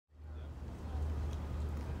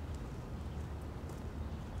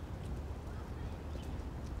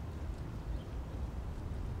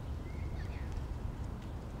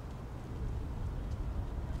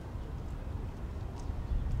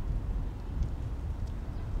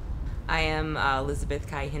I am Elizabeth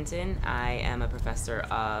Hinton. I am a professor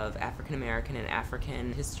of African American and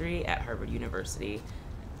African history at Harvard University.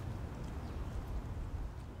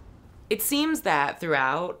 It seems that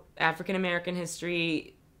throughout African American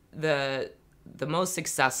history, the most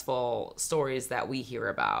successful stories that we hear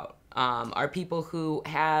about are people who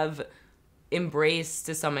have embraced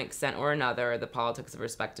to some extent or another the politics of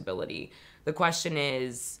respectability. The question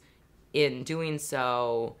is, in doing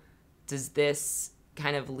so, does this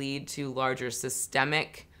kind of lead to larger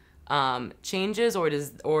systemic changes, or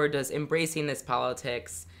does embracing this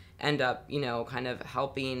politics end up, kind of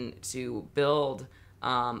helping to build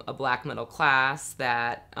a black middle class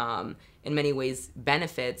that in many ways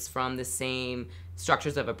benefits from the same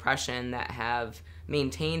structures of oppression that have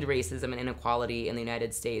maintained racism and inequality in the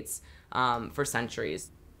United States for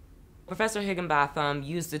centuries. Professor Higginbotham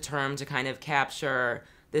used the term to kind of capture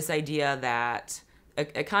this idea that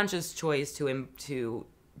a conscious choice to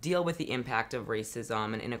deal with the impact of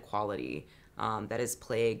racism and inequality that has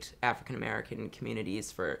plagued African American communities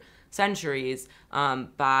for centuries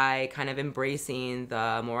by kind of embracing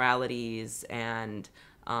the moralities and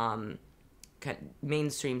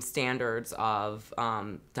mainstream standards of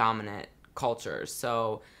dominant cultures.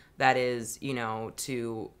 So that is,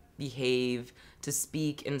 to behave, to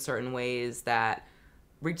speak in certain ways that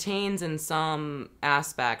retains in some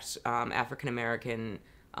aspect African American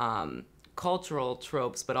cultural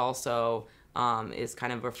tropes, but also is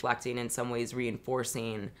kind of reflecting, in some ways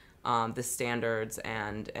reinforcing the standards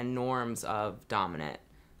and norms of dominant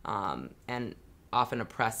and often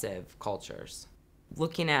oppressive cultures.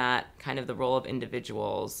 Looking at kind of the role of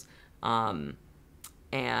individuals and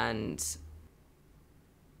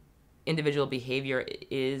individual behavior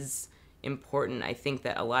is important. I think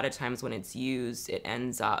that a lot of times when it's used, it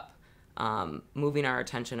ends up moving our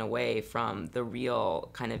attention away from the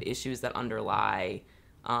real kind of issues that underlie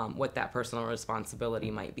what that personal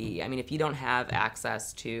responsibility might be. I mean, if you don't have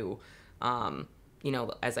access to,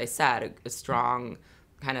 as I said, a strong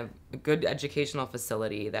kind of a good educational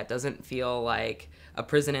facility that doesn't feel like a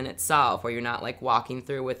prison in itself, where you're not like walking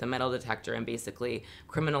through with a metal detector and basically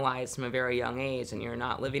criminalized from a very young age, and you're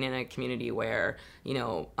not living in a community where,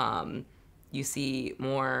 you see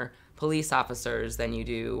more police officers than you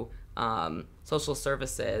do social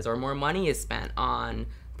services, or more money is spent on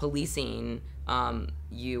policing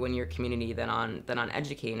you and your community than on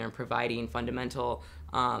educating or providing fundamental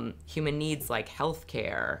human needs like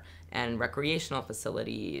healthcare and recreational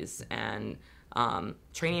facilities and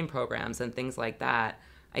training programs and things like that.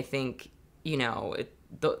 I think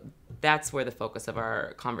that's where the focus of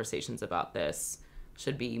our conversations about this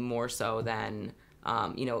should be, more so than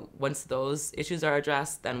once those issues are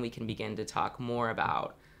addressed, then we can begin to talk more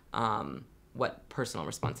about what personal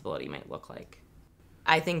responsibility might look like.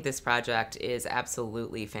 I think this project is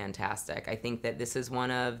absolutely fantastic. I think that this is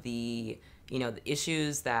one of the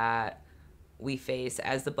issues that we face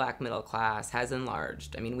as the black middle class has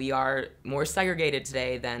enlarged. I mean, we are more segregated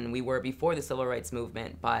today than we were before the civil rights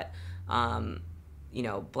movement, but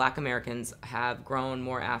black Americans have grown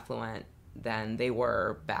more affluent than they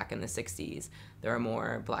were back in the 60s. There are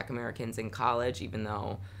more black Americans in college, even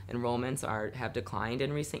though enrollments have declined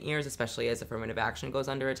in recent years, especially as affirmative action goes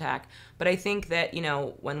under attack. But I think that,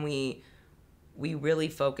 when we really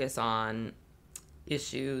focus on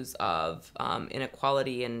issues of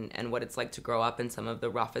inequality and what it's like to grow up in some of the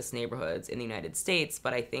roughest neighborhoods in the United States,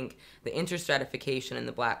 but I think the interstratification in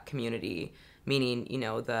the black community, meaning,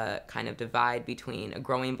 the kind of divide between a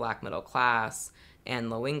growing black middle class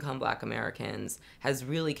and low-income black Americans, has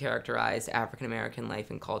really characterized African American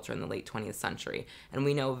life and culture in the late 20th century. And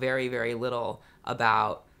we know very, very little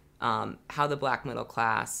about how the black middle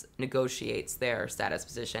class negotiates their status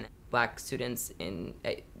position. Black students in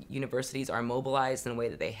universities are mobilized in a way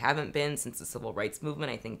that they haven't been since the civil rights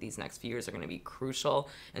movement. I think these next few years are going to be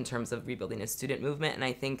crucial in terms of rebuilding a student movement, and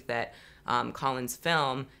I think that Colin's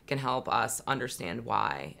film can help us understand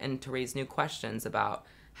why, and to raise new questions about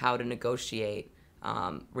how to negotiate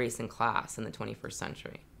race and class in the 21st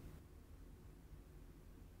century.